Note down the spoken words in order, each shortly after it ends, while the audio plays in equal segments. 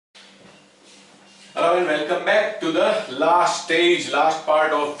Hello and welcome back to the last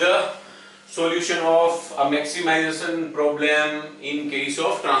part of the solution of a maximization problem in case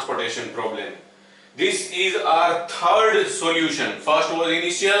of transportation problem. This is our third solution. First was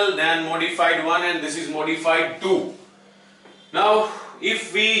initial, then modified 1, and this is modified 2. Now,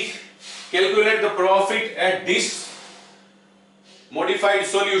 if we calculate the profit at this modified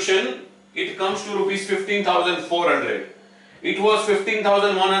solution, it comes to rupees 15,400. It was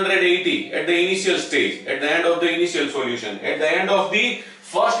 15,180 at the initial stage, at the end of the initial solution. At the end of the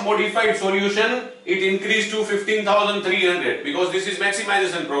first modified solution, it increased to 15,300 because this is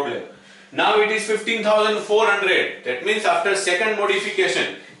maximization problem. Now it is 15,400. That means after second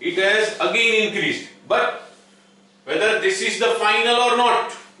modification, it has again increased. But whether this is the final or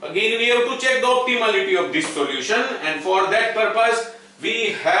not, again we have to check the optimality of this solution, and for that purpose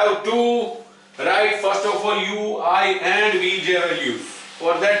we have to write first of all U, I and Vj values.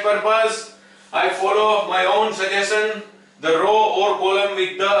 For that purpose I follow my own suggestion. The row or column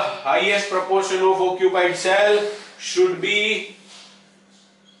with the highest proportion of occupied cell should be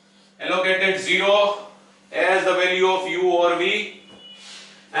allocated 0 as the value of U or V,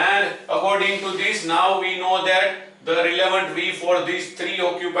 and according to this now we know that the relevant V for these three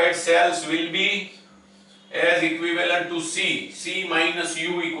occupied cells will be as equivalent to C. C minus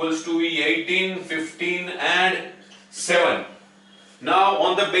U equals to V, 18, 15 and 7. Now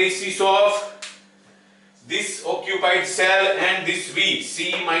on the basis of this occupied cell and this V,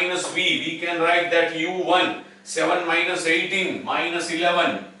 C minus V, we can write that U1, 7 minus 18 minus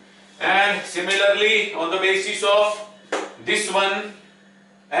 11. And similarly on the basis of this one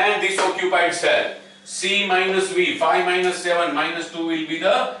and this occupied cell, C minus V, 5 minus 7 minus 2 will be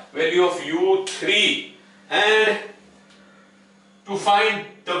the value of U3. And to find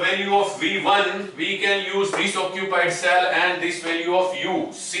the value of V1, we can use this occupied cell and this value of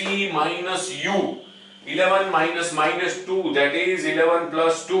U, C minus U. 11 minus minus 2, that is 11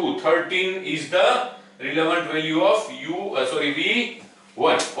 plus 2, 13 is the relevant value of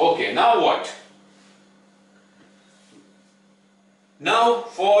V1. Okay, now what? Now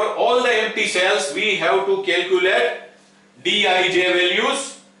for all the empty cells we have to calculate Dij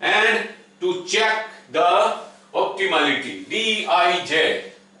values and to check the optimality. Dij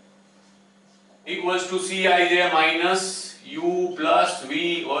equals to Cij minus U plus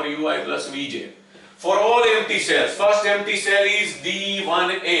V or Ui plus Vj. For all empty cells, first empty cell is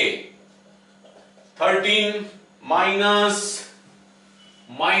D1A. 13 minus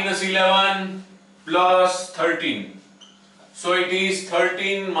 11 plus 13. So it is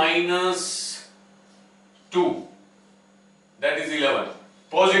 13 minus 2. That is 11.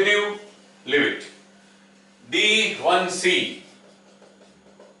 Positive, leave it. D1C,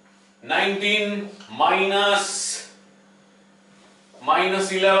 19 minus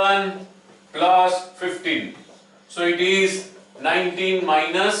 11 plus 15. So it is 19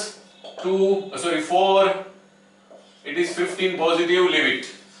 minus 4. It is 15 positive, leave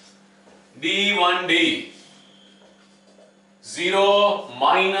it. D1D, 0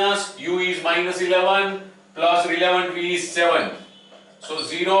 minus U is minus 11 plus relevant V is 7. So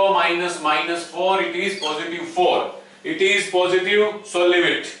 0 minus minus 4, it is positive 4. It is positive, so leave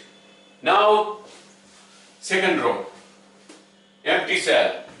it. Now second row, empty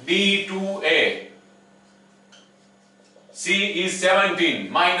cell, D2A. C is 17,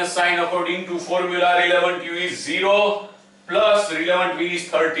 minus sign according to formula, relevant U is 0 plus relevant V is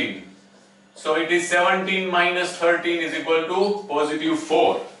 13. So it is 17 minus 13 is equal to positive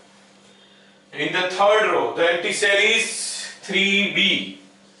 4. In the third row, the empty cell is 3B,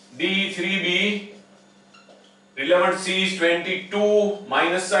 D3B, relevant C is 22,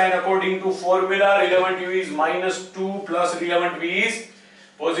 minus sign according to formula, relevant U is minus 2 plus relevant V is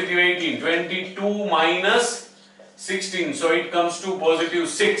positive 18, 22 minus 16, so it comes to positive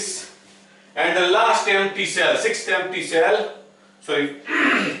 6. And the last empty cell, sixth empty cell, sorry,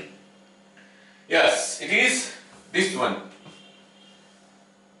 yes, it is this one,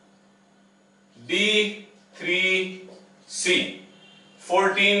 D3C,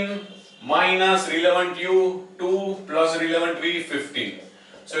 14 minus relevant U, 2 plus relevant V, 15.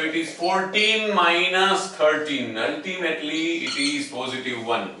 So it is 14 minus 13. Ultimately it is positive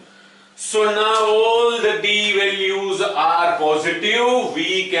 1. So now all the D values are positive.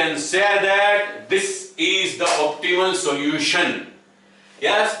 We can say that this is the optimal solution.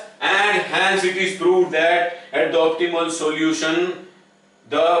 Yes, and hence it is proved that at the optimal solution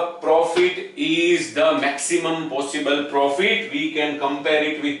the profit is the maximum possible profit. We can compare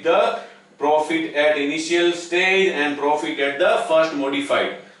it with the profit at initial stage and profit at the first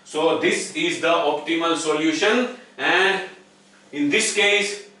modified. So this is the optimal solution, and in this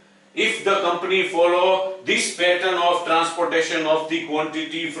case If the company follow this pattern of transportation of the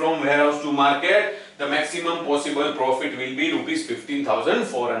quantity from warehouse to market, the maximum possible profit will be rupees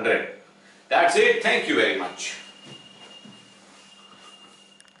 15,400. That's it. Thank you very much.